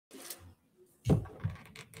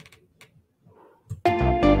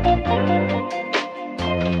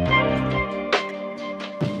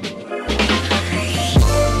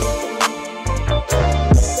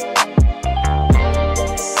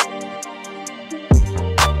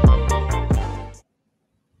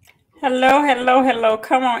Hello, hello, hello.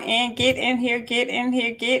 Come on in, get in here, get in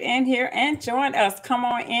here, get in here, and join us. Come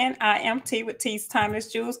on in. I am T with T's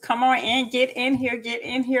Timeless Jewels. Come on in, get in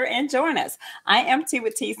here, and join us. I am T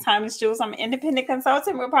with T's Timeless Jewels. I'm an independent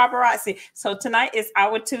consultant with Paparazzi. So tonight is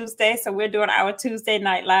our Tuesday. So we're doing our Tuesday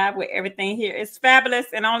night live where everything here is fabulous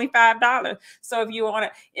and only $5. So if you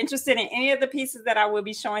are interested in any of the pieces that I will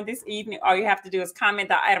be showing this evening, all you have to do is comment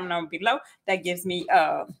the item number below. That gives me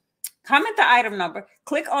comment the item number,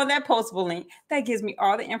 click on that postable link. That gives me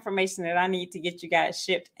all the information that I need to get you guys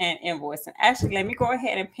shipped and invoiced. And actually, let me go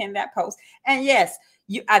ahead and pin that post. And yes,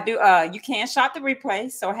 you can shop the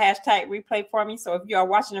replay. So hashtag replay for me. So if you are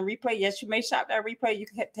watching a replay, yes, you may shop that replay. You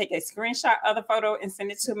can take a screenshot of the photo and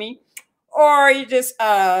send it to me. Or you just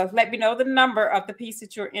let me know the number of the piece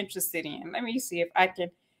that you're interested in. Let me see if I can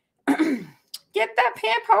get that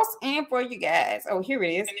pin post in for you guys. Oh, here it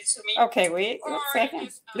is. Okay, wait 1 second.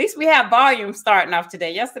 At least we have volume starting off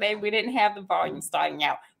today. Yesterday, we didn't have the volume starting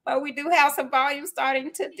out, but we do have some volume starting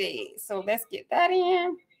today. So let's get that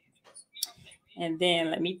in. And then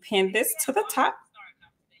let me pin this to the top.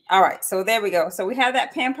 All right, so there we go. So we have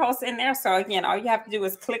that pin post in there. So again, all you have to do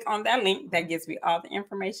is click on that link. That gives me all the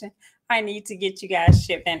information I need to get you guys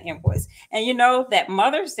shipped and invoiced. And you know that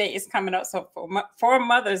Mother's Day is coming up. So for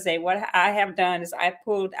Mother's Day, what I have done is I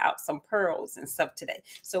pulled out some pearls and stuff today.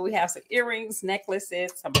 So we have some earrings,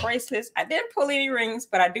 necklaces, some bracelets. I didn't pull any rings,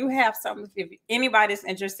 but I do have some. If anybody's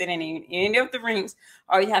interested in any of the rings,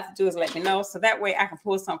 all you have to do is let me know. So that way I can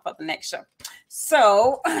pull some for the next show.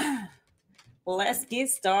 So let's get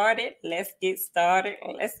started. Let's get started.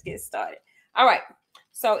 Let's get started. All right.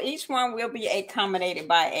 So each one will be accommodated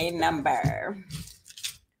by a number.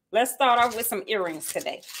 Let's start off with some earrings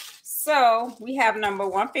today. So we have number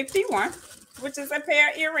 151, which is a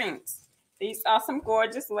pair of earrings. These are some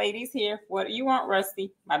gorgeous ladies here. What do you want,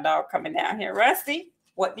 Rusty? My dog coming down here. Rusty,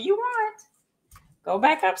 what do you want? Go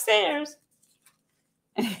back upstairs.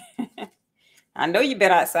 I know you've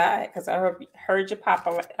been outside because I heard your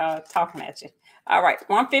papa talking at you. All right,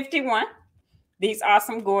 151. These are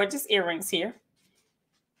some gorgeous earrings here.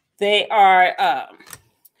 They are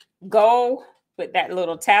gold with that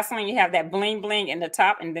little tassel. You have that bling bling in the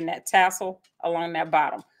top and then that tassel along that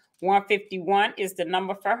bottom. 151 is the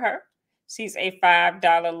number for her. She's a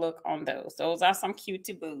 $5 look on those. Those are some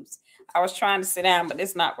cutie boos. I was trying to sit down, but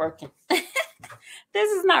it's not working.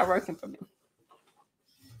 This is not working for me.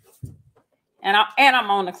 And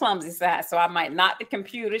I'm on the clumsy side, so I might knock the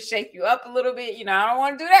computer, shake you up a little bit. You know, I don't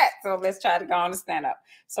want to do that. So let's try to go on and stand up.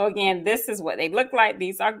 So again, this is what they look like.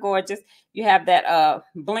 These are gorgeous. You have that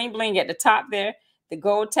bling bling at the top there, the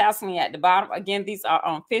gold tasseling at the bottom. Again, these are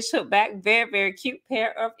on fish hook back. Very, very cute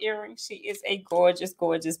pair of earrings. She is a gorgeous,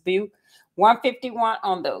 gorgeous beaut. 151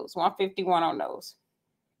 on those. 151 on those.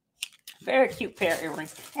 Very cute pair of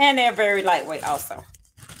earrings. And they're very lightweight also.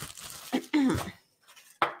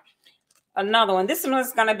 Another one. This one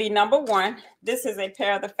is going to be number 1. This is a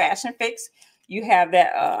pair of the Fashion Fix. You have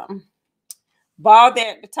that ball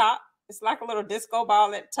there at the top. It's like a little disco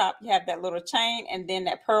ball at the top. You have that little chain and then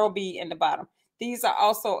that pearl bead in the bottom. These are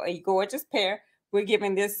also a gorgeous pair. We're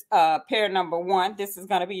giving this pair number 1. This is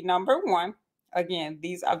going to be number 1. Again,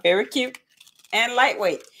 these are very cute and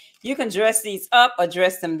lightweight. You can dress these up or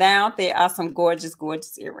dress them down. They are some gorgeous,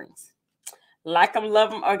 gorgeous earrings. Like them,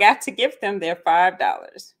 love them, or got to gift them. They're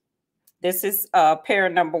 $5. This is pair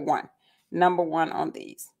number 1. Number 1 on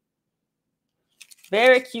these.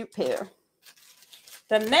 Very cute pair.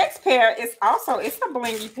 The next pair is also, it's a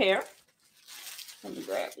blingy pair. Let me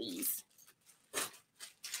grab these.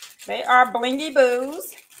 They are blingy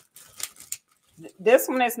boos. This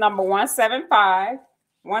one is number 175.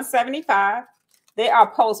 175. They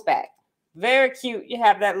are post back. Very cute. You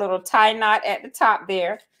have that little tie knot at the top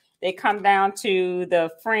there. They come down to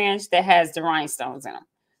the fringe that has the rhinestones in them.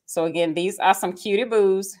 So again, these are some cutie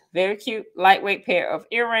boos. Very cute, lightweight pair of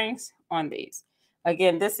earrings on these.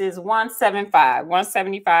 Again, this is 175.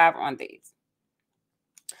 175 on these.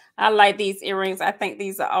 I like these earrings. I think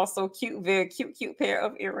these are also cute. Very cute, cute pair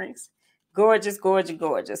of earrings. Gorgeous, gorgeous,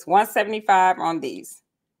 gorgeous. 175 on these.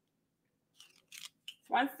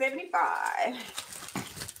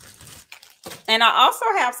 175. And I also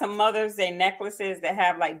have some Mother's Day necklaces that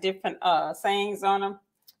have like different sayings on them.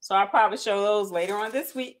 So I'll probably show those later on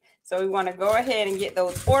this week. So we want to go ahead and get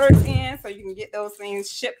those orders in so you can get those things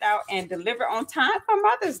shipped out and delivered on time for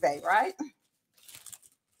Mother's Day, right?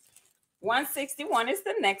 161 is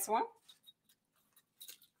the next one.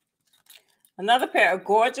 Another pair of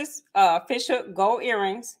gorgeous fish hook gold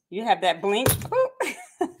earrings. You have that bling.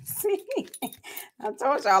 See, I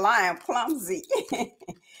told y'all I am clumsy.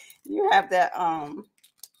 You have that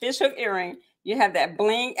fish hook earring. You have that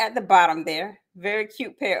bling at the bottom there. Very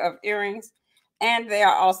cute pair of earrings. And they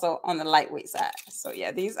are also on the lightweight side. So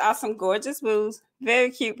yeah, these are some gorgeous boots.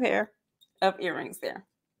 Very cute pair of earrings there.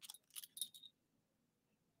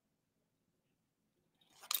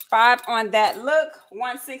 5 on that look.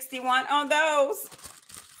 161 on those.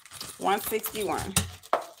 161.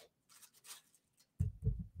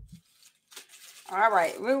 All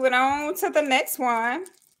right, moving on to the next one.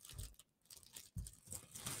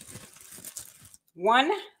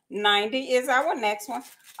 190 is our next one.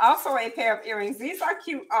 Also a pair of earrings. These are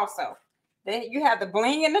cute also. You have the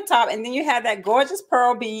bling in the top, and then you have that gorgeous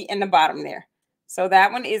pearl bead in the bottom there. So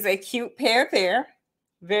that one is a cute pair there.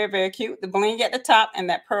 Very, very cute. The bling at the top and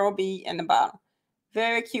that pearl bead in the bottom.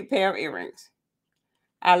 Very cute pair of earrings.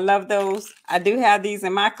 I love those. I do have these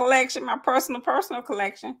in my collection, my personal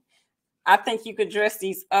collection. I think you could dress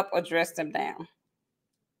these up or dress them down.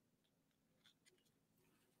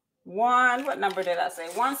 What number did I say?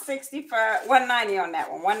 165, 190 on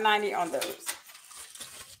that one. 190 on those.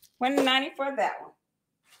 190 for that one.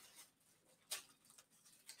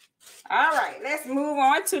 All right, let's move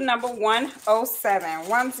on to number 107.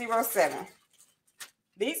 107.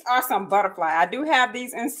 These are some butterfly. I do have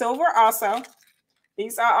these in silver also.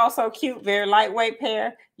 These are also cute, very lightweight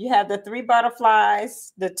pair. You have the 3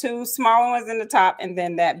 butterflies, the 2 smaller ones in the top, and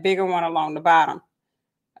then that bigger one along the bottom.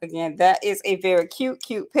 Again, that is a very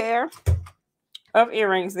cute pair of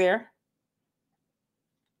earrings there.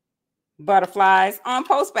 Butterflies on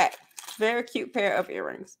post back. Very cute pair of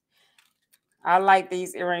earrings. I like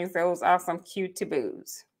these earrings. Those are some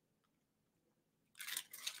cute-to-boos.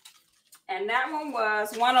 And that one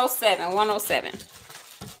was 107. 107.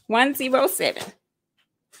 107.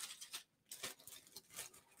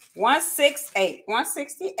 168.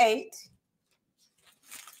 168.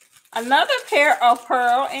 Another pair of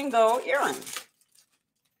pearl and gold earrings.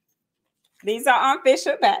 These are on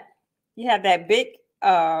fishhook back. You have that big,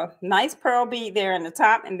 nice pearl bead there in the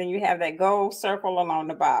top, and then you have that gold circle along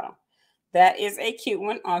the bottom. That is a cute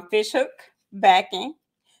one on fishhook backing.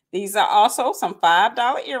 These are also some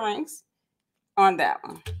 $5 earrings on that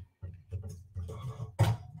one.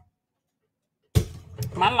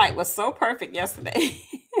 My light was so perfect yesterday.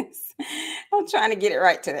 I'm trying to get it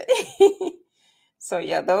right today. So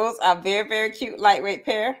yeah, those are very, very cute lightweight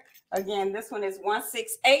pair. Again, this one is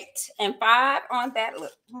 168 and 5 on that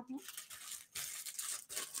look.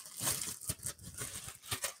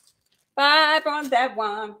 5 on that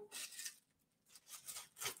one.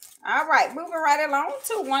 All right, moving right along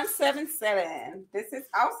to 177. This is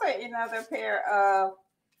also another pair of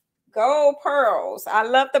gold pearls. I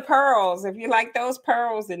love the pearls. If you like those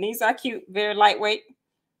pearls, and these are cute, very lightweight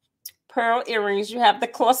pearl earrings. You have the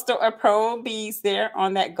cluster of pearl beads there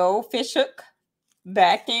on that gold fishhook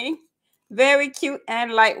backing. Very cute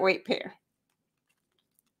and lightweight pair.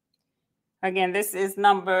 Again, this is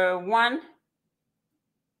number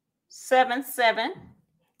 177.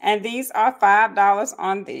 And these are $5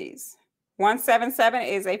 on these. 177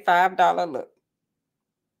 is a $5 look.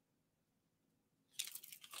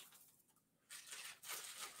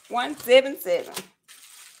 177.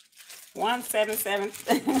 177.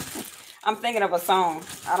 I'm thinking of a song.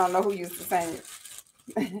 I don't know who used to sing it.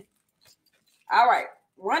 All right.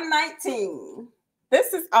 119.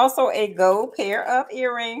 This is also a gold pair of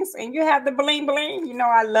earrings. And you have the bling bling. You know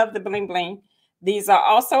I love the bling bling. These are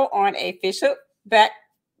also on a fishhook back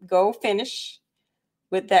gold finish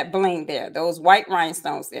with that bling there. Those white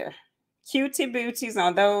rhinestones there. Cutie booties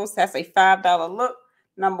on those. That's a $5 look.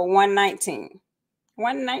 Number 119.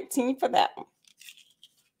 119 for that one.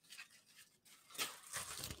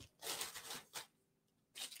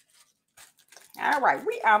 All right,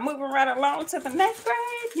 we are moving right along to the next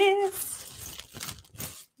greatness,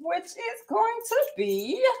 which is going to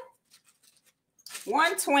be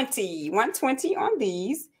 120. 120 on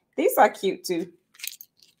these. These are cute too.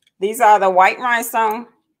 These are the white rhinestone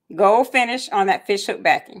gold finish on that fishhook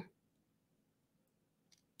backing.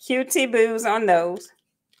 Cutie boos on those.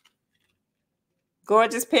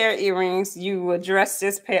 Gorgeous pair of earrings. You would dress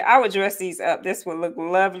this pair. I would dress these up. This would look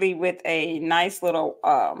lovely with a nice little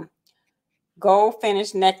gold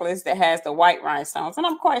finish necklace that has the white rhinestones. And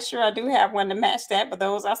I'm quite sure I do have one to match that, but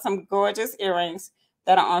those are some gorgeous earrings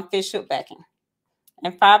that are on fishhook backing.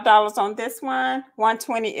 And $5 on this one.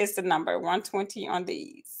 120 is the number. 120 on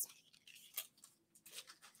these.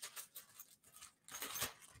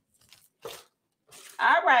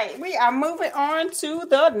 All right, we are moving on to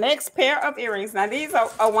the next pair of earrings. Now, these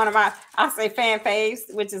are one of my, I say fan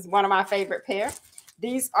faves, which is one of my favorite pair.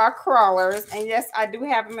 These are crawlers, and yes, I do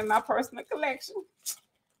have them in my personal collection.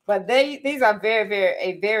 But these are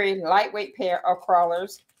a very lightweight pair of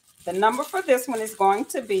crawlers. The number for this one is going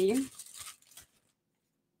to be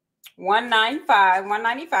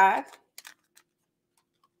 195.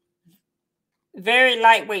 Very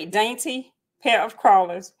lightweight, dainty pair of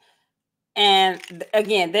crawlers. And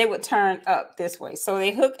again, they would turn up this way. So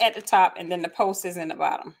they hook at the top and then the post is in the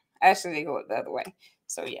bottom. Actually, they go the other way.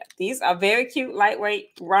 So yeah, these are very cute,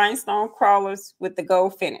 lightweight rhinestone crawlers with the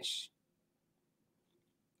gold finish.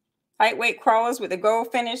 Lightweight crawlers with the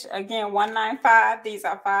gold finish. Again, $195. These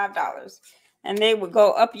are $5. And they would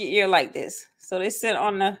go up your ear like this. So they sit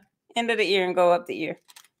on the end of the ear and go up the ear.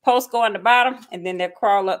 Posts go on the bottom and then they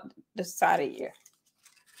crawl up the side of the ear.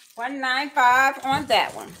 $195 on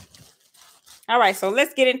that one. All right, so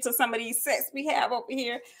let's get into some of these sets we have over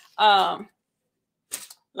here.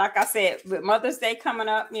 Like I said, with Mother's Day coming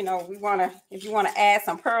up, you know, if you want to add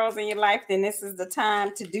some pearls in your life, then this is the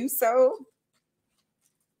time to do so.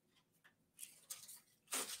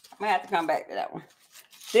 I'm gonna have to come back to that one.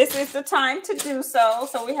 This is the time to do so.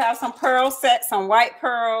 So we have some pearl sets, some white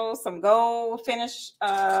pearls, some gold finish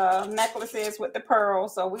necklaces with the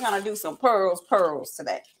pearls. So we're gonna do some pearls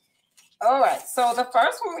today. All right, so the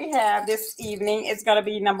first one we have this evening is going to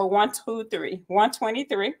be number 123.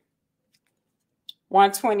 123.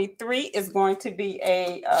 123 is going to be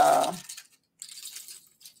a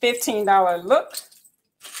 $15 look.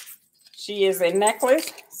 She is a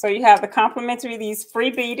necklace. So you have the complimentary, these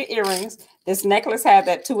free beaded earrings. This necklace has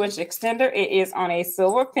that 2-inch extender. It is on a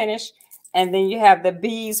silver finish. And then you have the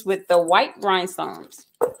beads with the white rhinestones.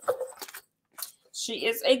 She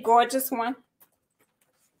is a gorgeous one.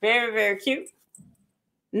 Very, very cute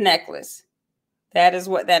necklace. That is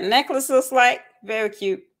what that necklace looks like. Very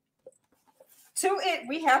cute. To it,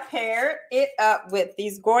 we have paired it up with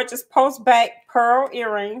these gorgeous post-back pearl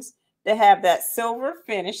earrings that have that silver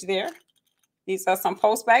finish there. These are some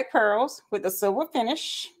post-back pearls with a silver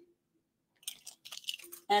finish.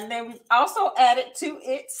 And then we've also added to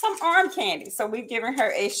it some arm candy. So we've given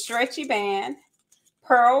her a stretchy band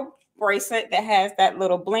pearl bracelet that has that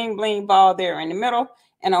little bling bling ball there in the middle.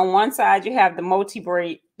 And on one side, you have the multi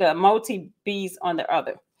beads on the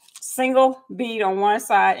other. Single bead on one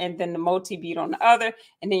side and then the multi bead on the other.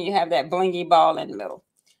 And then you have that blingy ball in the middle.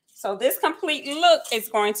 So this complete look is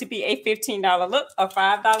going to be a $15 look or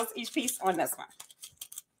 $5 each piece on this one.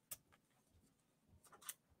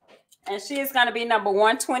 And she is going to be number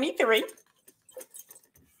 123.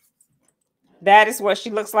 That is what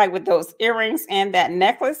she looks like with those earrings and that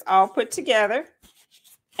necklace all put together.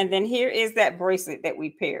 And then here is that bracelet that we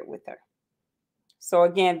paired with her. So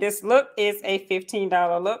again, this look is a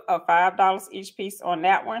 $15 look or $5 each piece on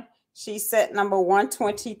that one. She's set number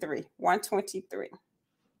 123. 123.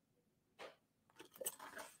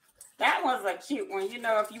 That one's a cute one. You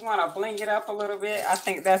know, if you want to bling it up a little bit, I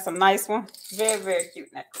think that's a nice one. Very, very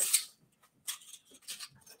cute necklace.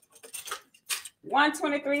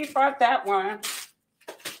 123 for that one.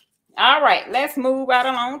 All right, let's move right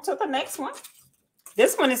along to the next one.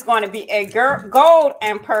 This one is going to be a gold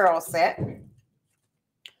and pearl set.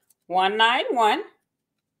 191.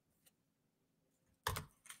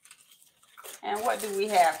 And what do we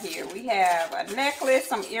have here? We have a necklace,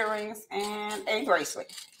 some earrings, and a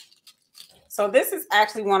bracelet. So this is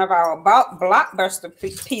actually one of our blockbuster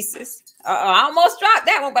pieces. I almost dropped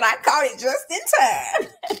that one, but I caught it just in time.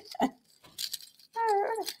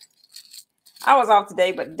 I was off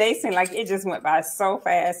today, but the day seemed like it just went by so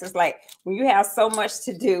fast. It's like when you have so much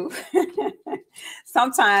to do,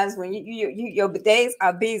 sometimes when your days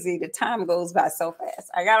are busy, the time goes by so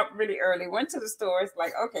fast. I got up really early, went to the store. It's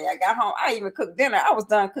like, okay, I got home. I even cooked dinner. I was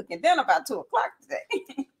done cooking dinner about 2 o'clock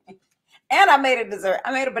today. And I made a dessert.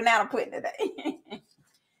 I made a banana pudding today.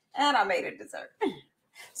 And I made a dessert.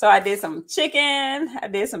 So I did some chicken, I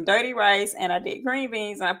did some dirty rice, and I did green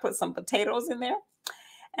beans, and I put some potatoes in there.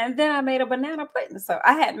 And then I made a banana pudding. So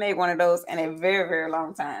I hadn't made one of those in a very, very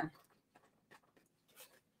long time.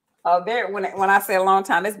 When I say a long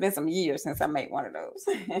time, it's been some years since I made one of those.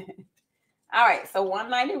 All right, so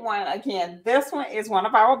 191. Again, this one is one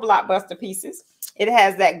of our blockbuster pieces. It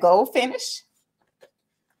has that gold finish.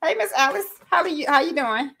 Hey, Miss Alice, how you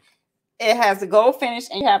doing? It has the gold finish,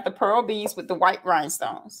 and you have the pearl beads with the white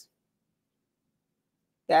rhinestones.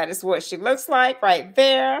 That is what she looks like right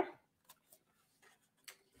there.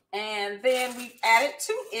 And then we added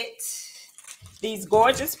to it these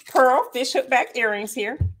gorgeous pearl fish hook back earrings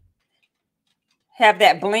here. Have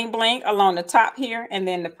that bling bling along the top here, and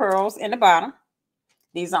then the pearls in the bottom.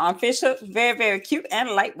 These are on fish hook. Very, very cute and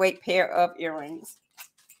lightweight pair of earrings.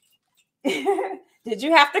 Did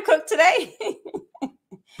you have to cook today?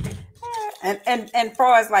 And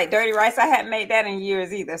far as like dirty rice, I hadn't made that in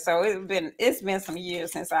years either. So it's been some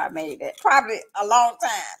years since I made it. Probably a long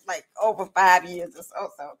time, like over 5 years or so.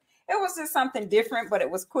 So it was just something different, but it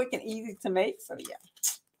was quick and easy to make. So yeah,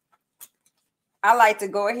 I like to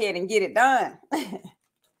go ahead and get it done.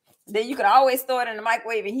 Then you can always throw it in the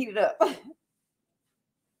microwave and heat it up.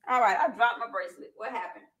 All right, I dropped my bracelet. What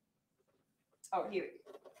happened? Oh, here it is.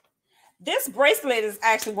 This bracelet is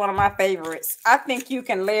actually one of my favorites. I think you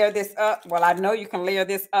can layer this up. Well, I know you can layer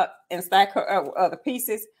this up and stack her up with other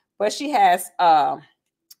pieces, but she has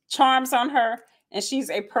charms on her, and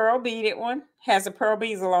she's a pearl beaded one. Has the pearl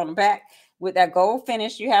beads along the back with that gold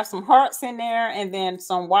finish. You have some hearts in there, and then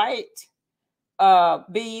some white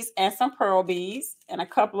beads and some pearl beads, and a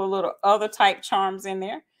couple of little other type charms in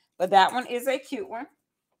there. But that one is a cute one.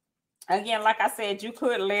 Again, like I said, you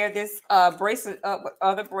could layer this bracelet up with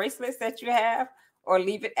other bracelets that you have, or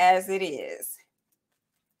leave it as it is.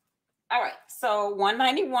 All right, so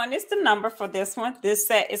 $191 is the number for this one. This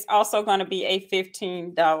set is also going to be a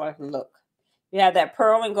 $15 look. You have that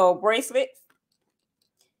pearl and gold bracelet,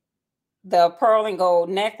 the pearl and gold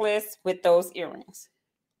necklace with those earrings.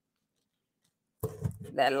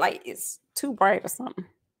 That light is too bright or something.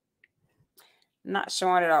 Not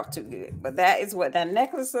showing it off too good, but that is what that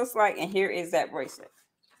necklace looks like, and here is that bracelet.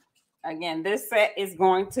 Again, this set is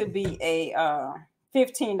going to be a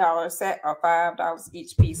 $15 set, or $5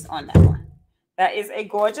 each piece on that one. That is a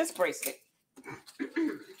gorgeous bracelet.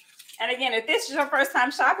 And again, if this is your first time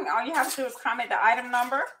shopping, all you have to do is comment the item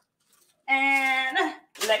number and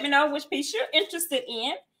let me know which piece you're interested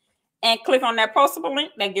in, and click on that postable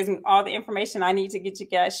link. That gives me all the information I need to get you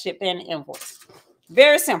guys shipped and invoiced.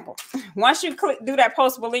 Very simple. Once you do that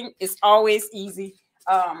postable link, it's always easy.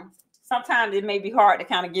 Sometimes it may be hard to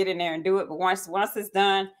kind of get in there and do it, but once it's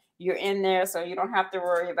done, you're in there, so you don't have to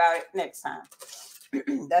worry about it next time.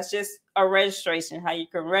 That's just a registration, how you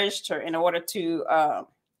can register in order to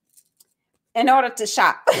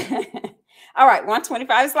shop. All right,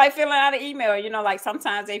 $125. It's like filling out an email. You know, like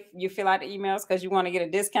sometimes you fill out the emails because you want to get a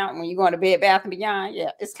discount when you go to Bed Bath & Beyond.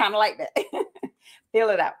 Yeah, it's kind of like that. Fill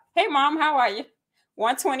it out. Hey, Mom, how are you?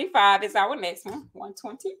 $125 is our next one.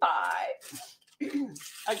 $125.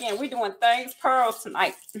 Again, we're doing things pearls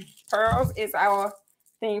tonight. Pearls is our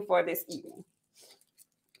theme for this evening.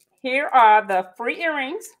 Here are the free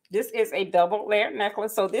earrings. This is a double layered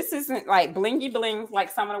necklace. So this isn't like blingy bling like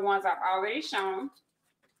some of the ones I've already shown.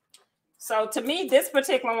 So to me, this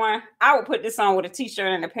particular one, I would put this on with a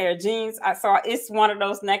t-shirt and a pair of jeans. I saw it's one of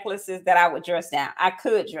those necklaces that I would dress down. I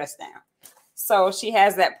could dress down. So she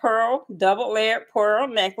has that pearl, double layered pearl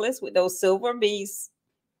necklace with those silver beads,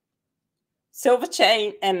 silver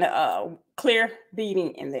chain, and clear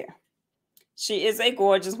beading in there. She is a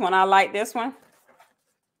gorgeous one. I like this one.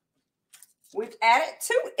 We've added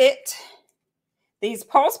to it these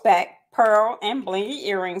post back pearl and blingy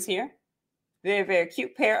earrings here. Very, very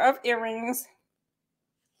cute pair of earrings.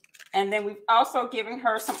 And then we've also given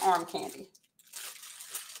her some arm candy,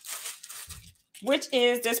 which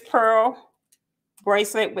is this pearl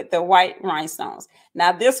bracelet with the white rhinestones.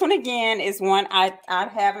 Now, this one again is one I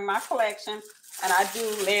have in my collection, and I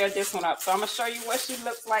do layer this one up. So I'm going to show you what she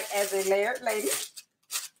looks like as a layered lady.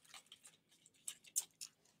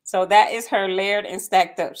 So that is her layered and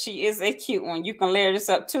stacked up. She is a cute one. You can layer this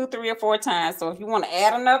up 2, 3, or 4 times. So if you want to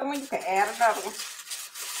add another one, you can add another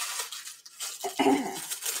one.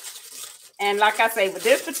 And like I say, with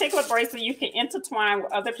this particular bracelet, you can intertwine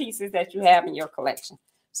with other pieces that you have in your collection.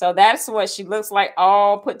 So that's what she looks like,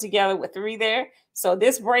 all put together with 3 there. So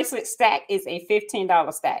this bracelet stack is a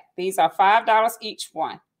 $15 stack. These are $5 each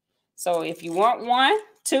one. So if you want 1,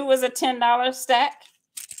 2 is a $10 stack.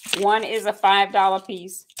 1 is a $5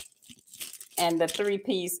 piece. And the 3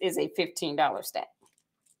 piece is a $15 stack.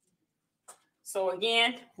 So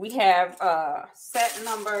again, we have set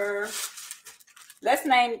number. Let's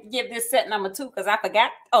give this set number 2 because I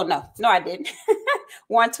forgot. Oh, no, I didn't.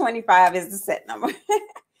 125 is the set number.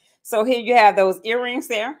 So here you have those earrings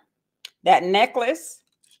there, that necklace,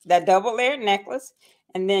 that double layered necklace,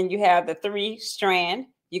 and then you have the 3 strand.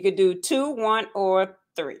 You could do 2, 1, or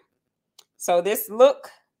 3. So this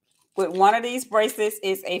look with one of these bracelets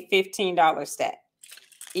is a $15 stack.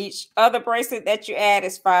 Each other bracelet that you add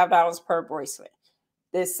is $5 per bracelet.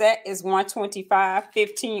 This set is $125,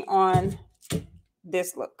 $15 on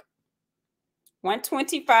this look.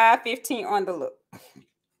 $125, $15 on the look.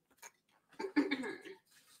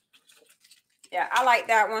 Yeah, I like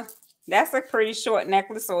that one. That's a pretty short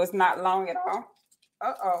necklace, so it's not long at all.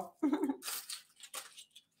 Uh-oh.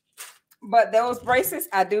 But those bracelets,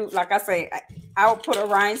 I do, like I say, I would put a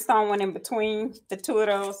rhinestone one in between the 2 of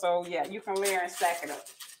those. So, yeah, you can layer and stack it up.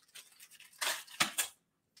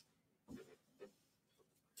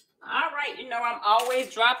 All right, you know I'm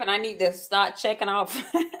always dropping. I need to start checking off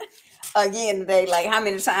again today, like how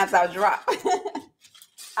many times I've dropped.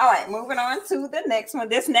 All right, moving on to the next one.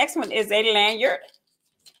 This next one is a lanyard.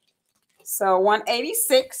 So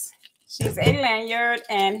 186. She's a lanyard,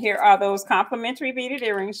 and here are those complimentary beaded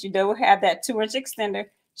earrings. You do have that 2-inch extender.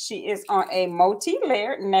 She is on a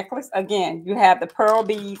multi-layered necklace. Again, you have the pearl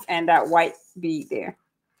beads and that white bead there.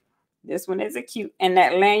 This one is a cute. And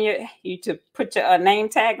that lanyard, you to put your name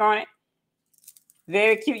tag on it.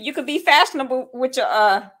 Very cute. You could be fashionable with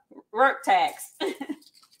your work tags.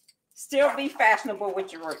 Still be fashionable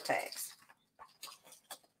with your work tags.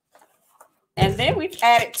 And then we've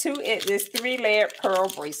added to it this 3-layered pearl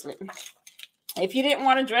bracelet. If you didn't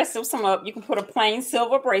want to dress this one up, you can put a plain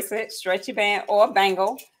silver bracelet, stretchy band, or a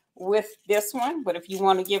bangle with this one. But if you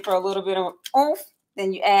want to give her a little bit of oomph,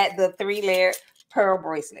 then you add the 3-layered pearl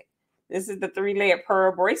bracelet. This is the 3-layered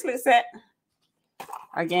pearl bracelet set.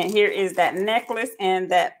 Again, here is that necklace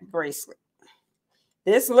and that bracelet.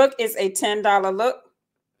 This look is a $10 look.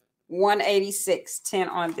 186, 10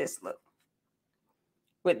 on this look.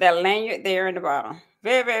 With that lanyard there in the bottom.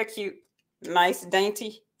 Very, very cute. Nice,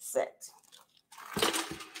 dainty set.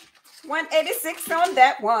 186 on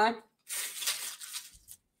that one.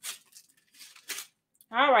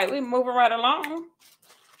 All right, we're moving right along.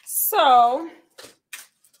 So,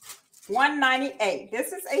 198.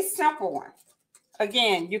 This is a simple one.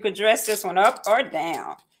 Again, you could dress this one up or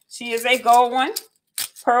down. She is a gold one,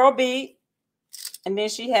 pearl bead, and then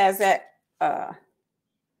she has that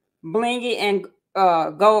blingy and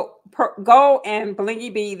gold and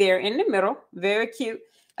blingy bead there in the middle. Very cute.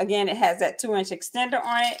 Again, it has that 2-inch extender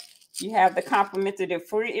on it. You have the complimentary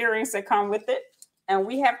free earrings that come with it. And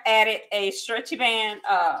we have added a stretchy band.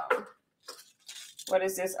 What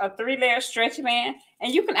is this? A 3-layer stretchy band.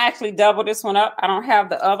 And you can actually double this one up. I don't have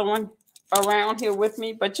the other one around here with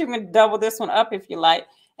me, but you can double this one up if you like.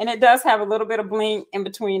 And it does have a little bit of bling in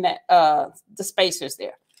between that the spacers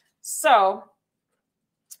there. So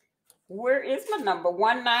where is my number?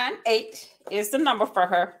 198 is the number for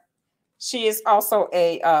her. She is also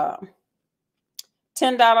a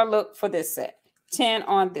 $10 look for this set. 10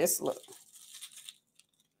 on this look.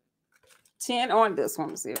 10 on this one.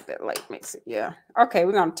 Let's see if that light makes it. Yeah. Okay,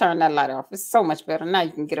 we're going to turn that light off. It's so much better. Now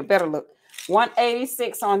you can get a better look.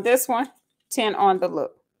 186 on this one. 10 on the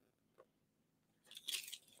look.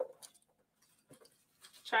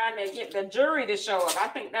 Trying to get the jewelry to show up. I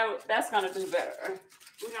think that's going to do better.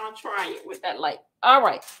 We're going to try it with that light. All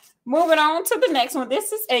right. Moving on to the next one.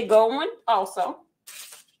 This is a gold one also.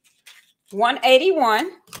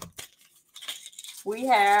 181. We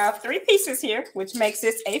have 3 pieces here, which makes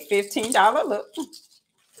this a $15 look.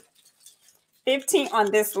 15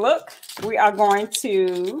 on this look. We are going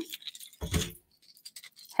to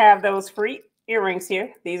have those free earrings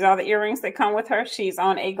here. These are the earrings that come with her. She's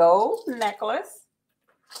on a gold necklace.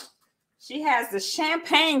 She has the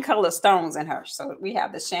champagne colored stones in her. So we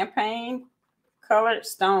have the champagne colored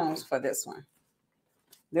stones for this one.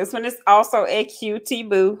 This one is also a cutie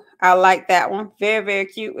boo. I like that one. Very, very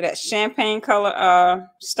cute with that champagne color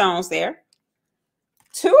stones there.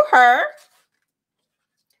 To her,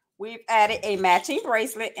 we've added a matching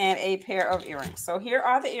bracelet and a pair of earrings. So here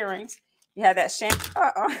are the earrings. You have that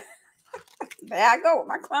champagne. There I go with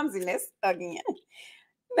my clumsiness again.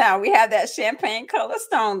 Now we have that champagne color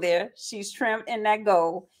stone there. She's trimmed in that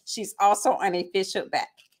gold. She's also on a fish hook back.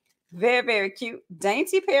 Very, very cute.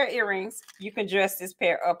 Dainty pair of earrings. You can dress this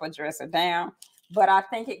pair up or dress her down. But I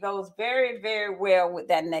think it goes very, very well with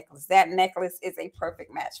that necklace. That necklace is a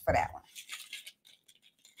perfect match for that one.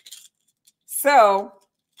 So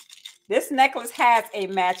this necklace has a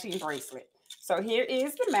matching bracelet. So here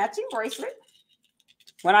is the matching bracelet.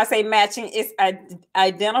 When I say matching, it's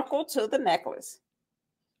identical to the necklace.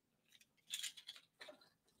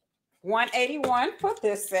 181 for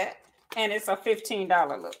this set, and it's a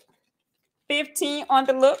 $15 look. 15 on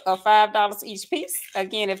the look, or $5 each piece.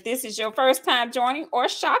 Again, if this is your first time joining or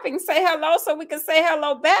shopping, say hello so we can say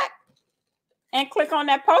hello back. And click on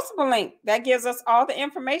that postable link. That gives us all the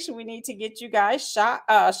information we need to get you guys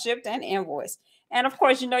shipped and invoiced. And of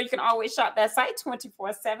course, you know you can always shop that site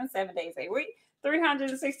 24/7, 7 days a week,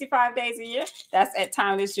 365 days a year. That's at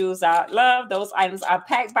Timeless Jewels. I love those items are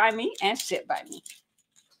packed by me and shipped by me.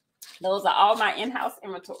 Those are all my in-house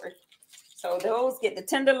inventory. So those get the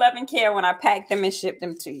tender loving care when I pack them and ship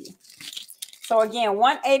them to you. So again,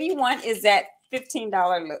 181 is that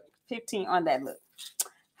 $15 look. 15 on that look.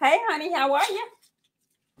 Hey, honey, how are you?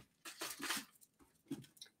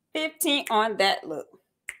 15 on that look.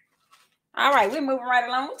 All right, we're moving right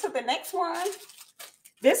along to the next one.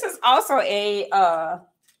 This is also a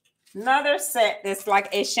Another set that's like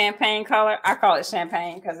a champagne color. I call it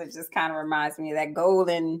champagne because it just kind of reminds me of that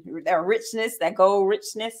golden, that richness, that gold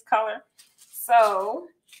richness color. So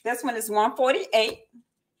this one is $148.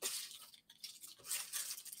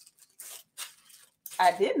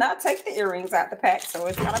 I did not take the earrings out the pack, so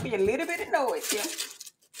it's going to be a little bit of noise here.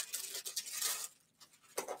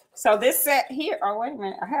 So this set here, oh, wait a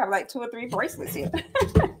minute. I have like 2 or 3 bracelets here.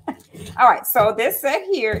 All right, so this set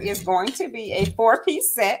here is going to be a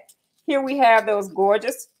 4-piece set. Here we have those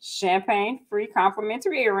gorgeous champagne-free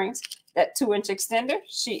complimentary earrings, that 2-inch extender.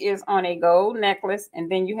 She is on a gold necklace,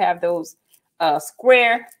 and then you have those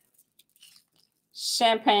square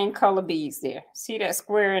champagne color beads there. See that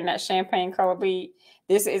square and that champagne color bead?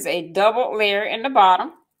 This is a double layer in the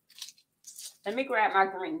bottom. Let me grab my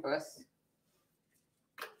green bus.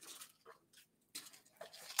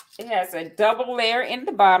 It has a double layer in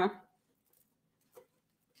the bottom.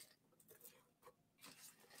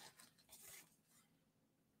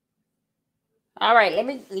 All right,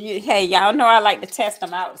 hey, y'all know I like to test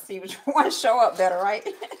them out, see which one show up better, right?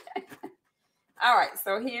 All right,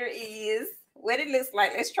 so here is what it looks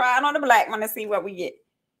like. Let's try it on the black one and see what we get.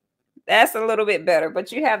 That's a little bit better,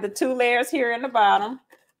 but you have the 2 layers here in the bottom.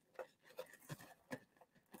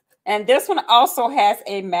 And this one also has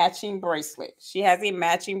a matching bracelet. She has a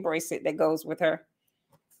matching bracelet that goes with her.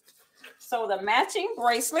 So the matching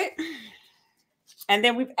bracelet, and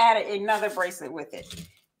then we've added another bracelet with it.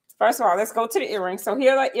 First of all, let's go to the earrings. So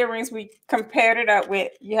here are the earrings we compared it up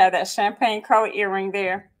with. You have that champagne color earring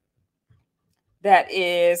there that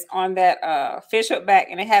is on that fish hook back,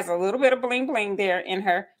 and it has a little bit of bling bling there in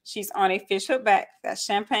her. She's on a fish hook back, that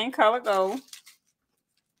champagne color gold.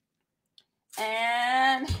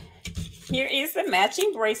 And here is the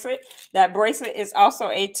matching bracelet. That bracelet is also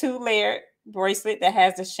a 2-layer bracelet that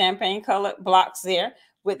has the champagne color blocks there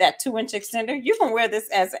with that 2-inch extender. You can wear this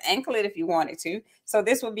as an anklet if you wanted to. So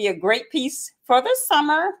this would be a great piece for the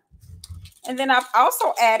summer. And then I've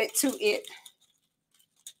also added to it,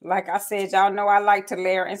 like I said, y'all know I like to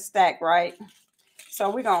layer and stack, right? So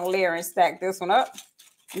we're going to layer and stack this one up.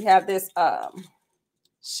 We have this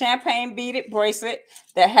champagne beaded bracelet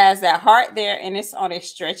that has that heart there, and it's on a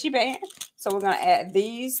stretchy band. So we're going to add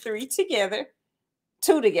these 3 together,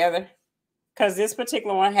 2 together, because this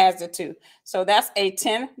particular one has the 2. So that's a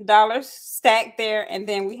 $10 stack there. And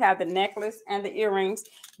then we have the necklace and the earrings.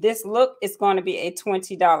 This look is going to be a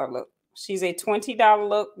 $20 look. She's a $20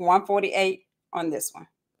 look, $148 on this one.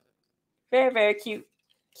 Very, very cute.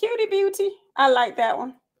 Cutie beauty. I like that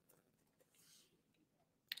one.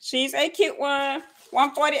 She's a cute one.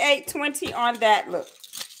 $148, $20 on that look.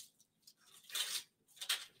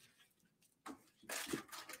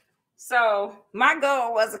 So my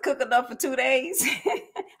goal was to cook enough for 2 days.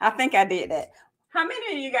 I think I did that. How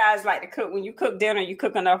many of you guys like to cook? When you cook dinner, you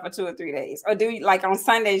cook enough for 2 or 3 days? Or do you, like on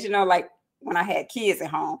Sundays, you know, like when I had kids at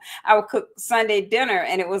home, I would cook Sunday dinner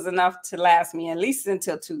and it was enough to last me at least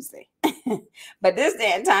until Tuesday. But this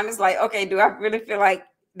day and time, it's like, okay, do I really feel like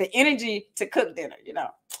the energy to cook dinner, you know?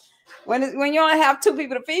 When you only have 2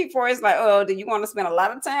 people to feed for, it's like, oh, do you want to spend a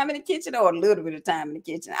lot of time in the kitchen or a little bit of time in the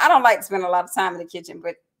kitchen? I don't like to spend a lot of time in the kitchen,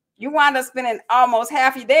 but you wind up spending almost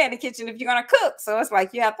half your day in the kitchen if you're going to cook. So it's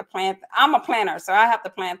like you have to plan. I'm a planner, so I have to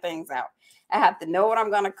plan things out. I have to know what I'm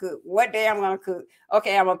going to cook, what day I'm going to cook.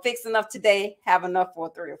 Okay, I'm going to fix enough today, have enough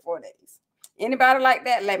for 3 or 4 days. Anybody like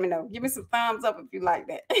that? Let me know. Give me some thumbs up if you like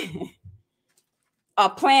that. A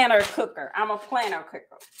planner cooker. I'm a planner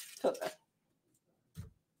cooker.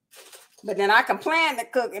 But then I can plan to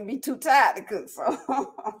cook and be too tired to cook.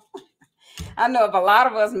 So I know if a lot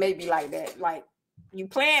of us may be like that. Like you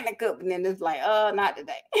plan to cook and then it's like, oh, not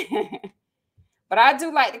today. But I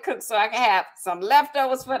do like to cook so I can have some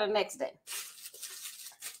leftovers for the next day.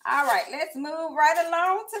 All right, let's move right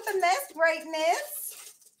along to the next greatness.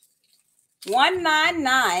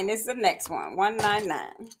 $199 is the next one.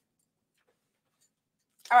 $199.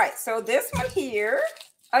 All right, so this one here,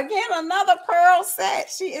 again, another pearl set.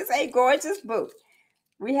 She is a gorgeous boot.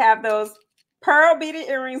 We have those pearl beaded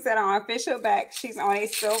earrings that are on official back. She's on a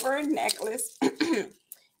silver necklace.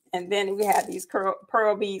 And then we have these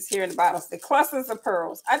pearl beads here in the bottom. The clusters of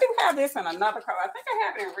pearls. I do have this in another color. I think I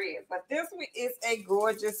have it in red, but this one is a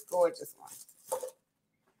gorgeous, gorgeous one.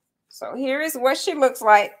 So here is what she looks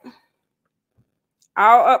like.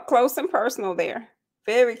 All up close and personal there.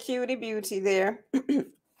 Very cutie beauty there.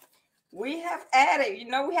 We have added, you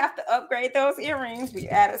know, we have to upgrade those earrings. We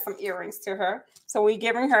added some earrings to her. So we're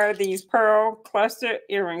giving her these pearl cluster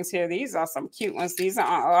earrings here. These are some cute ones. These are,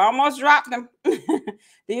 I almost dropped them.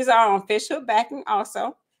 These are on official backing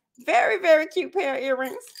also. Very, very cute pair of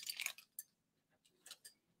earrings.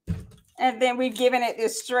 And then we've given it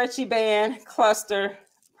this stretchy band cluster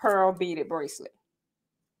pearl beaded bracelet.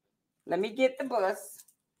 Let me get the bust.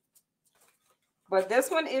 But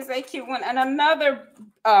this one is a cute one. And another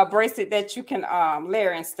bracelet that you can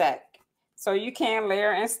layer and stack. So you can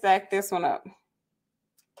layer and stack this one up.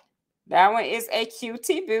 That one is a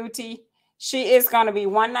cutie beauty. She is going to be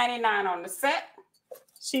 $199 on the set.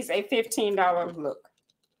 She's a $15 look.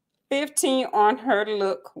 $15 on her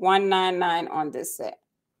look, $199 on this set.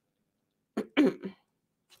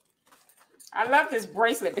 I love this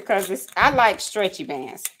bracelet because I like stretchy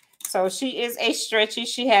bands. So she is a stretchy.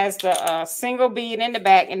 She has the single bead in the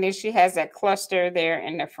back, and then she has that cluster there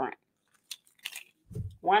in the front.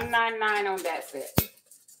 $199 on that set.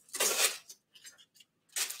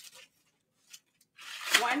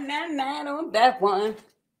 $199 on that one.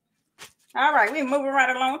 All right, we're moving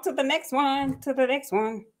right along to the next one. To the next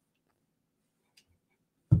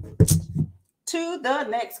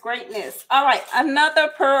greatness. All right, another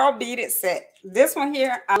pearl beaded set. This one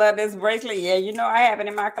here, I love this bracelet. Yeah, you know I have it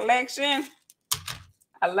in my collection.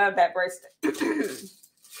 I love that bracelet.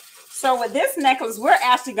 So with this necklace, we're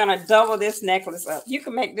actually going to double this necklace up. You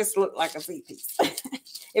can make this look like a Z piece.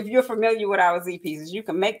 If you're familiar with our Z pieces, you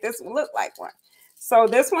can make this look like one. So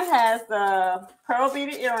this one has the pearl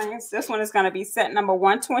beaded earrings. This one is going to be set number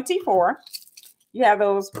 124. You have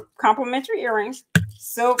those complimentary earrings,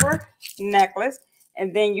 silver necklace,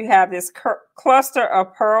 and then you have this cluster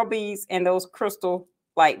of pearl beads and those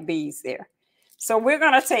crystal-like beads there. So we're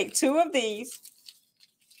going to take two of these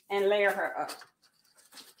and layer her up.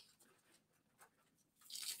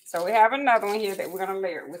 So we have another one here that we're going to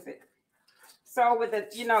layer with it. So with the,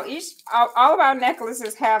 you know, all of our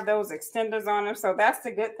necklaces have those extenders on them. So that's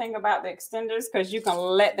the good thing about the extenders, because you can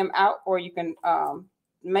let them out or you can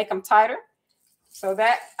make them tighter. So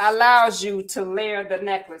that allows you to layer the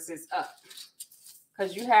necklaces up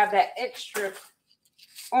because you have that extra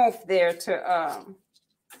oomph there to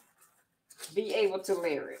be able to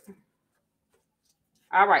layer it.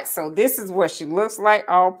 All right, so this is what she looks like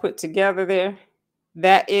all put together there.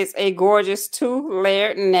 That is a gorgeous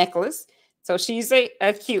 2-layered necklace. So she's a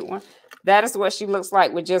cute one. That is what she looks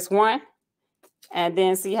like with just one. And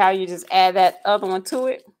then see how you just add that other one to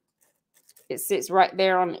it. It sits right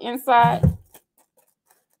there on the inside.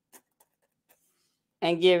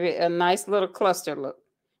 And give it a nice little cluster look.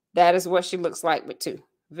 That is what she looks like with two.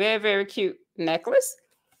 Very, very cute necklace.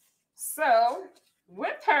 So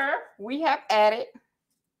with her, we have added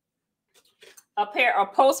a pair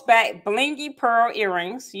of post-back blingy pearl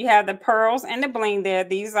earrings. You have the pearls and the bling there.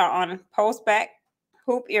 These are on post-back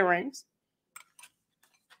hoop earrings.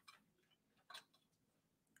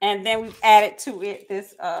 And then we've added to it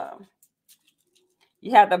this,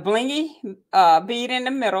 you have the blingy bead in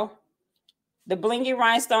the middle, the blingy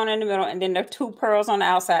rhinestone in the middle, and then the two pearls on the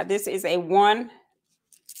outside. This is a one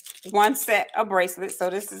set of bracelets. So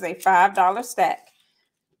this is a $5 stack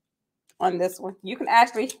on this one. You can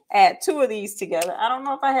actually add two of these together. I don't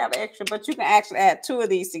know if I have extra, but you can actually add two of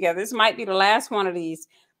these together. This might be the last one of these.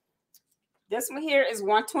 This one here is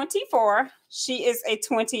 $124. She is a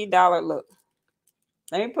 $20 look.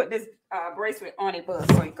 Let me put this bracelet on it, bud,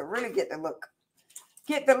 so you can really get the look.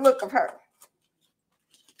 Get the look of her.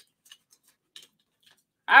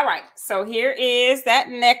 All right, so here is that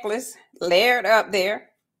necklace layered up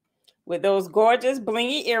there with those gorgeous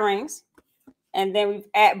blingy earrings. And then we've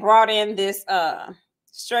brought in this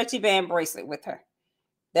stretchy band bracelet with her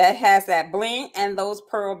that has that bling and those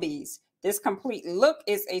pearl beads. This complete look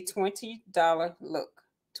is a $20 look.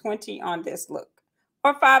 $20 on this look.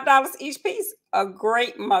 Or $5 each piece. A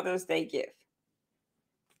great Mother's Day gift.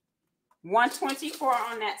 $124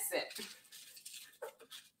 on that set.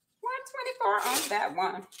 $124 on that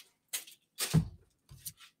one.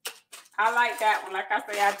 I like that one. Like I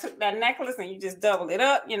say, I took that necklace and you just double it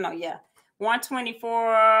up. You know, yeah.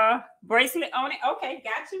 $124 bracelet on it. Okay,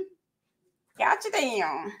 got you. Got you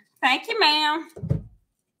down. Thank you, ma'am.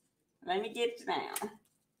 Let me get you down.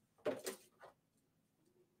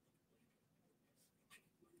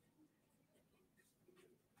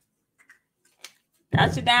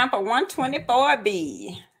 Got you down for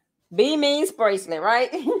 $124B. B means bracelet, right?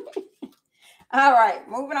 All right,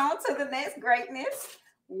 moving on to the next greatness.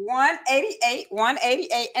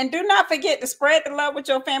 $188. And do not forget to spread the love with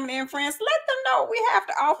your family and friends. Let them know we have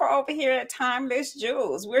to offer over here at Timeless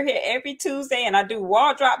Jewels. We're here every Tuesday, and I do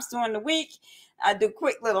wall drops during the week. I do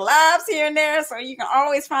quick little lives here and there, so you can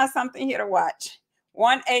always find something here to watch.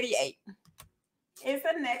 $188 is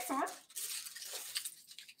the next one.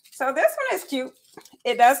 So this one is cute.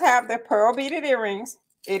 It does have the pearl beaded earrings.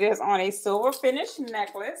 It is on a silver finish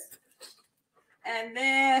necklace. And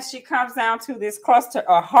then she comes down to this cluster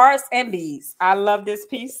of hearts and beads. I love this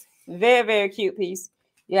piece. Very, very cute piece.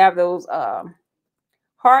 You have those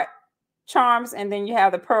heart charms, and then you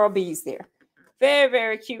have the pearl beads there. Very,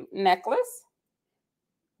 very cute necklace.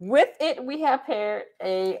 With it, we have paired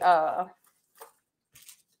a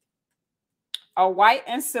white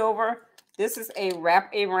and silver. This is a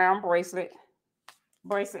wrap around bracelet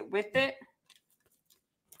with it.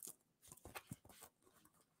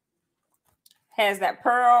 Has that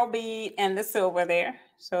pearl bead and the silver there.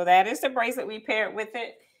 So that is the bracelet we paired with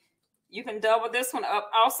it. You can double this one up.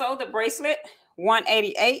 Also, the bracelet,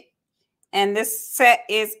 $188. And this set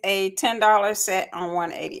is a $10 set on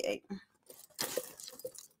 $188.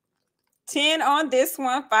 10 on this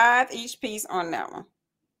one, 5 each piece on that one.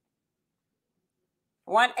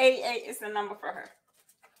 188 is the number for her.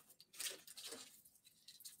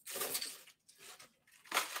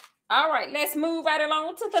 All right, let's move right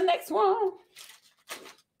along to the next one,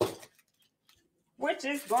 which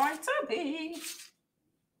is going to be,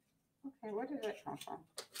 okay, where did that come from?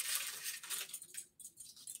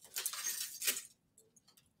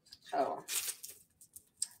 Oh,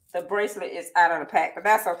 the bracelet is out of the pack, but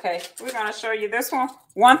that's okay. We're going to show you this one,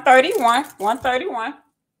 131, 131.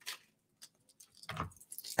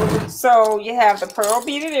 So you have the pearl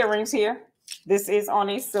beaded earrings here. This is on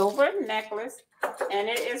a silver necklace, and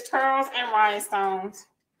it is pearls and rhinestones.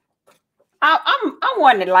 I'm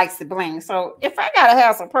one that likes to bling. So if I gotta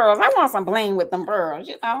have some pearls, I want some bling with them pearls.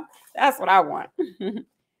 You know, that's what I want.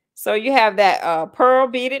 So you have that pearl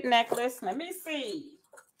beaded necklace. Let me see.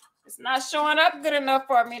 It's not showing up good enough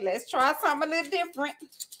for me. Let's try something a little different.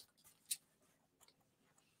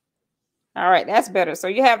 All right, that's better. So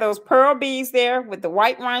you have those pearl beads there with the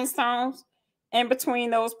white rhinestones in between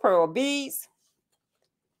those pearl beads.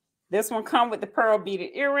 This one comes with the pearl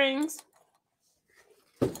beaded earrings.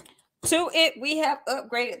 To it, we have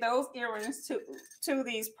upgraded those earrings to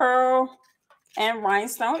these pearl and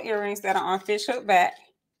rhinestone earrings that are on fishhook back.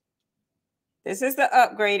 This is the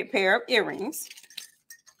upgraded pair of earrings.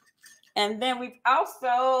 And then we've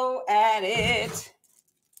also added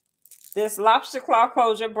this lobster claw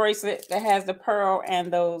closure bracelet that has the pearl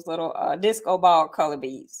and those little disco ball color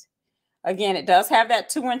beads. Again, it does have that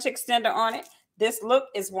 2-inch extender on it. This look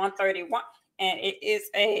is $131, and it is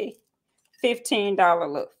a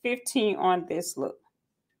 $15 look. 15 on this look.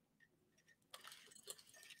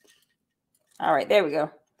 All right, there we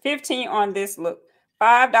go. 15 on this look.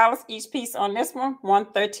 $5 each piece on this one.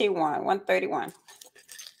 $131. $131.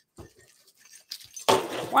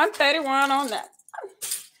 $131 on that.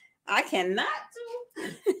 I cannot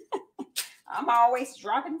do. I'm always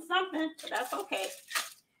dropping something, but that's okay.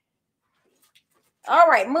 All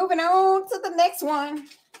right, moving on to the next one.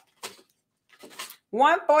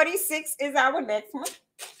 146 is our next one.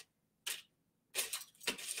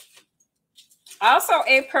 Also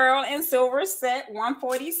a pearl and silver set,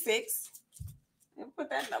 146. We'll put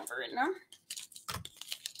that number in there.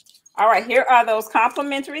 All right, here are those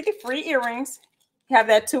complimentary, the free earrings. You have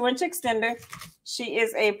that 2-inch extender. She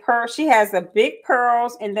is a pearl. She has the big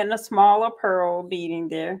pearls and then the smaller pearl beading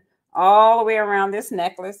there all the way around this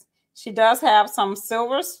necklace. She does have some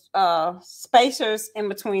silver spacers in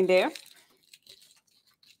between there.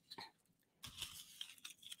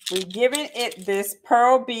 We've given it this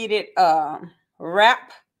pearl beaded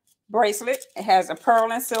wrap bracelet. It has a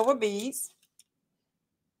pearl and silver beads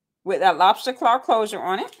with a lobster claw closure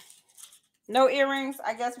on it. No earrings.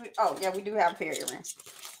 I guess oh yeah, we do have a pair of earrings.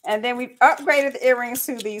 And then we've upgraded the earrings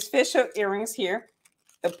to these fishhook earrings here.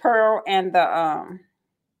 The pearl and the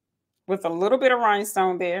with a little bit of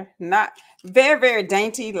rhinestone there. Not very, very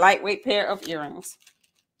dainty, lightweight pair of earrings.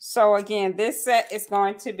 So again, this set is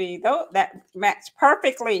going to be that match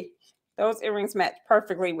perfectly. Those earrings match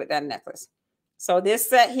perfectly with that necklace. So this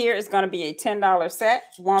set here is going to be a $10 set.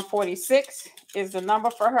 146 is the number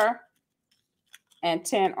for her. And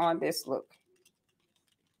 10 on this look.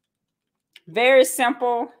 Very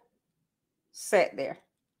simple set there.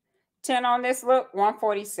 10 on this look,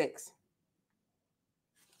 146.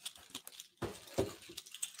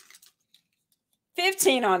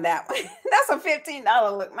 15 on that one. That's a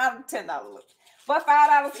 $15 look, not a $10 look. But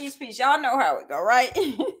 $5 each piece. Y'all know how it go, right?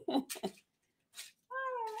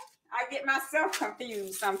 I get myself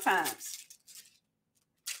confused sometimes.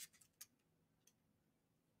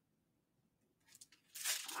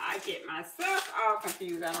 I get myself all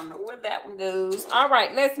confused. I don't know where that one goes. All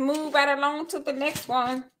right, let's move right along to the next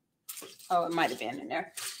one. Oh, it might have been in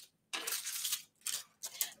there.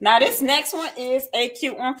 Now, this next one is a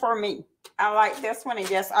cute one for me. I like this one, and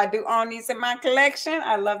yes, I do own these in my collection.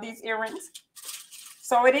 I love these earrings.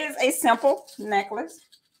 So it is a simple necklace.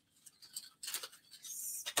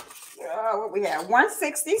 what we have?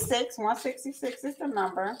 166. 166 is the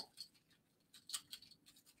number.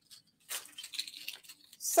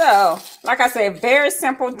 So, like I said, very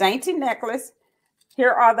simple, dainty necklace.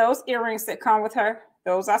 Here are those earrings that come with her.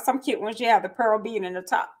 Those are some cute ones. You have the pearl bead in the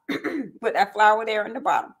top with that flower there in the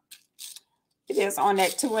bottom. It is on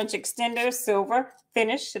that 2-inch extender, silver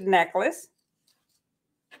finished necklace.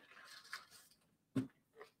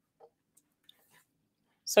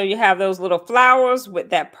 So you have those little flowers with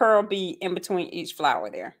that pearl bead in between each flower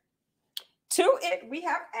there. To it, we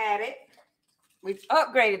have added, we've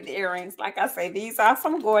upgraded the earrings. Like I say, these are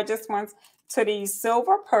some gorgeous ones to these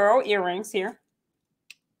silver pearl earrings here.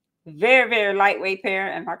 Very, very lightweight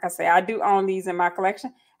pair. And like I say, I do own these in my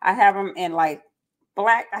collection. I have them in like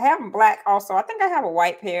black. I have them black also. I think I have a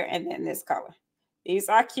white pair and then this color. These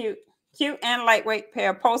are cute. Cute and lightweight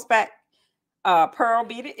pair of post back pearl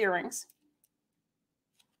beaded earrings.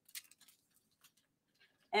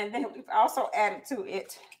 And then we've also added to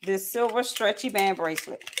it this silver stretchy band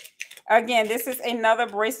bracelet. Again, this is another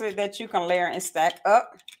bracelet that you can layer and stack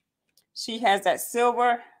up. She has that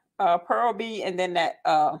silver pearl bead and then that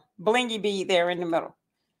blingy bead there in the middle.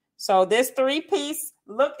 So this 3-piece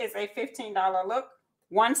look is a $15 look.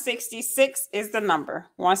 166 is the number.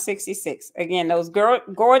 166. Again, those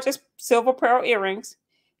gorgeous silver pearl earrings.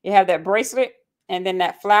 You have that bracelet and then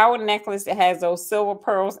that flower necklace that has those silver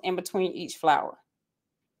pearls in between each flower.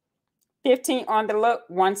 15 on the look,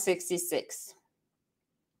 166.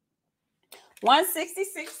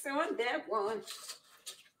 166 on that one.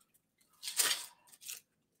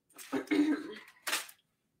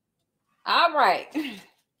 All right.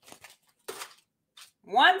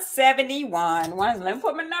 171. Let me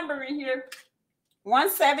put my number in here.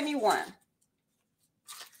 171.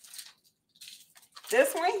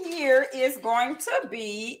 This one here is going to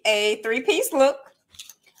be a 3-piece look.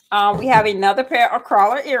 We have another pair of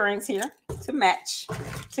crawler earrings here to match,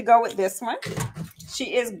 to go with this one.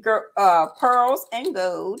 She is pearls and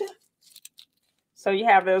gold. So you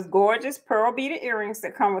have those gorgeous pearl beaded earrings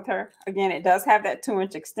that come with her. Again, it does have that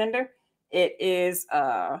 2-inch extender. It is,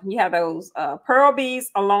 you have those pearl beads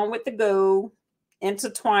along with the gold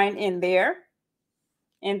intertwined in there,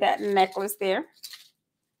 in that necklace there.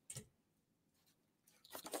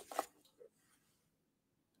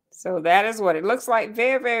 So that is what it looks like.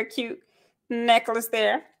 Very, very cute necklace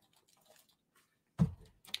there.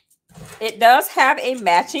 It does have a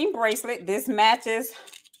matching bracelet. This matches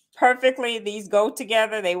perfectly. These go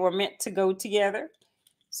together. They were meant to go together.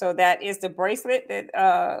 So that is the bracelet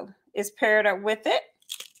that is paired up with it.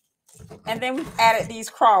 And then we've added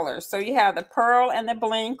these crawlers. So you have the pearl and the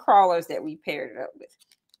bling crawlers that we paired it up with.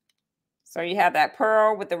 So you have that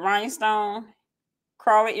pearl with the rhinestone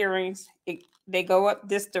crawler earrings. They go up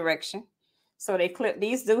this direction. So they clip.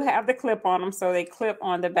 These do have the clip on them. So they clip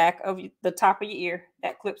on the back of the top of your ear.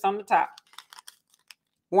 That clips on the top.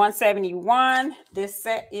 171. This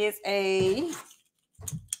set is a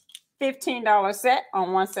 $15 set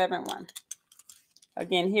on 171.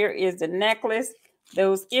 Again, here is the necklace,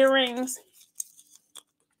 those earrings,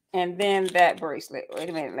 and then that bracelet. Wait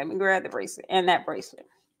a minute. Let me grab the bracelet and that bracelet.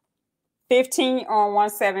 15 on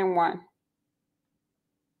 171.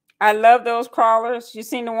 I love those crawlers. You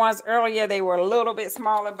seen the ones earlier. They were a little bit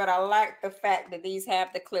smaller, but I like the fact that these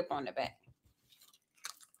have the clip on the back.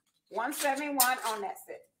 171 on that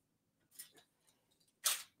set.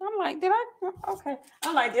 I'm like, did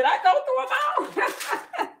I go through them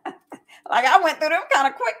all? Like I went through them kind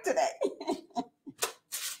of quick today.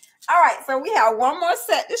 All right, so we have one more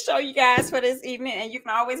set to show you guys for this evening, and you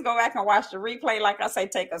can always go back and watch the replay. Like I say,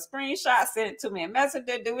 take a screenshot, send it to me in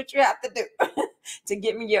Messenger, do what you have to do to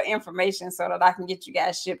get me your information so that I can get you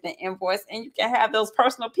guys shipped an invoice, and you can have those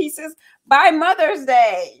personal pieces by Mother's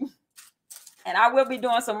Day. And I will be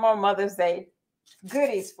doing some more Mother's Day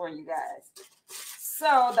goodies for you guys.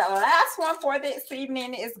 So the last one for this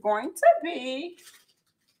evening is going to be,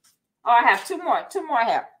 oh, I have two more I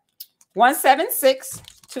have. 176.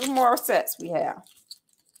 2 more sets we have.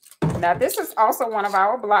 Now, this is also one of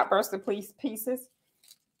our Blockbuster pieces.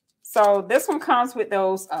 So this one comes with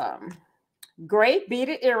those gray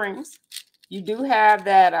beaded earrings. You do have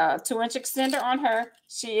that 2-inch extender on her.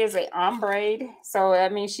 She is a ombre. So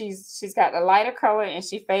that means she's got the lighter color and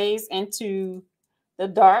she fades into the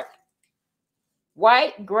dark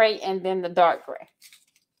white, gray, and then the dark gray.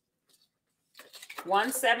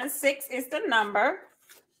 176 is the number.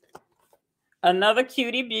 Another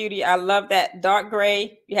cutie beauty. I love that dark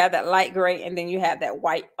gray. You have that light gray, and then you have that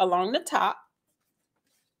white along the top.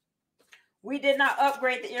 We did not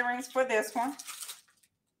upgrade the earrings for this one.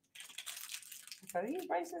 Are these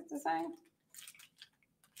bracelets the same?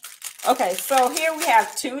 Okay, so here we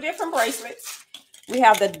have two different bracelets. We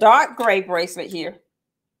have the dark gray bracelet here,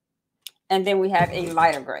 and then we have a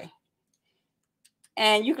lighter gray.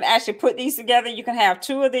 And you can actually put these together. You can have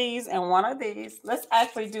two of these and one of these. Let's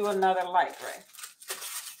actually do another light gray.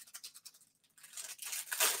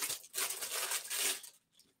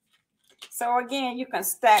 So again, you can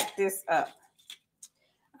stack this up.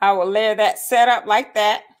 I will layer that set up like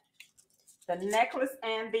that. The necklace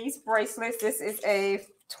and these bracelets. This is a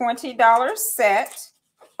 $20 set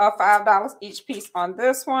of $5 each piece on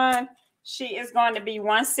this one. She is going to be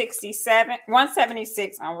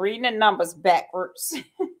 $176. I'm reading the numbers backwards.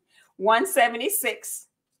 $176.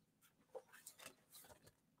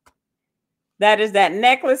 That is that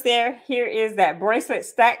necklace there. Here is that bracelet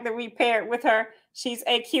stack that we paired with her. She's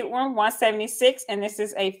a cute one, $176, and this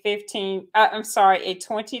is a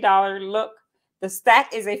 $20 look. The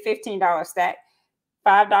stack is a $15 stack,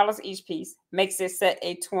 $5 each piece. Makes this set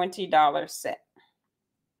a $20 set.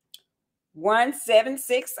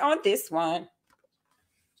 $176 on this one.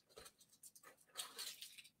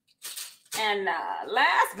 And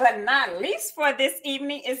last but not least for this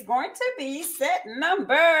evening is going to be set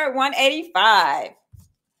number 185.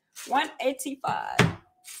 185.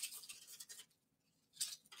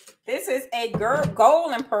 This is a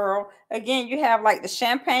gold and pearl. Again, you have like the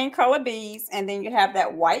champagne color beads, and then you have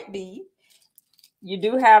that white bead. You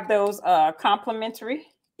do have those complimentary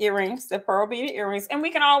earrings, the pearl beaded earrings, and we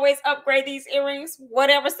can always upgrade these earrings.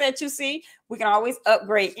 Whatever set you see, we can always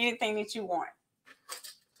upgrade anything that you want.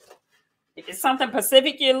 If it's something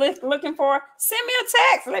specific you're looking for, send me a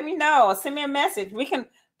text. Let me know. Or send me a message. We can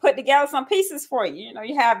put together some pieces for you. You know,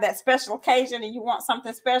 you have that special occasion and you want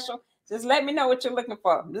something special. Just let me know what you're looking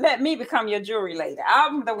for. Let me become your jewelry lady.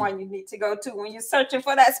 I'm the one you need to go to when you're searching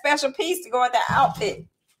for that special piece to go with that outfit.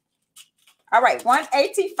 All right,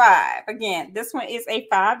 185. Again, this one is a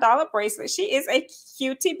 $5 bracelet. She is a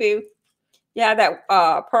cutie boo. Yeah, that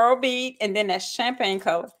pearl bead and then that champagne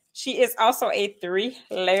color. She is also a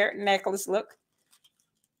 3-layered necklace. Look.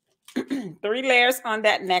 3 layers on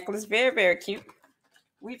that necklace. Very, very cute.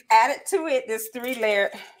 We've added to it this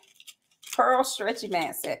 3-layered pearl stretchy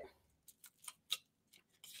band set.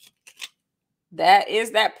 That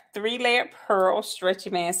is that 3-layered pearl stretchy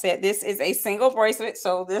band set. This is a single bracelet.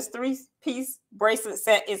 So this 3-piece bracelet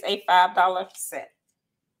set is a $5 set.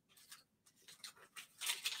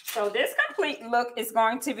 So this complete look is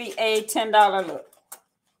going to be a $10 look.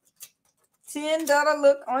 $10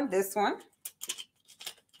 look on this one.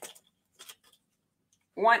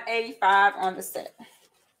 $185 on the set.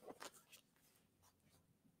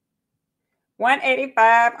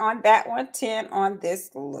 $185 on that one. $10 on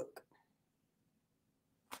this look.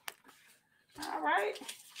 All right.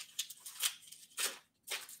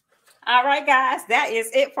 All right, guys, that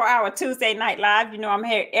is it for our Tuesday Night Live. You know, I'm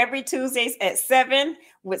here every Tuesdays at 7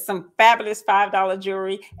 with some fabulous $5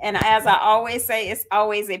 jewelry. And as I always say, it's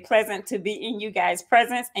always a pleasant to be in you guys'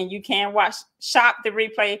 presence. And you can shop the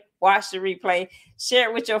replay, watch the replay, share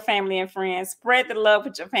it with your family and friends, spread the love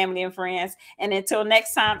with your family and friends. And until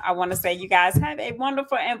next time, I want to say you guys have a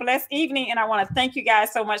wonderful and blessed evening. And I want to thank you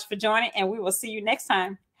guys so much for joining. And we will see you next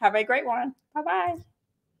time. Have a great one. Bye-bye.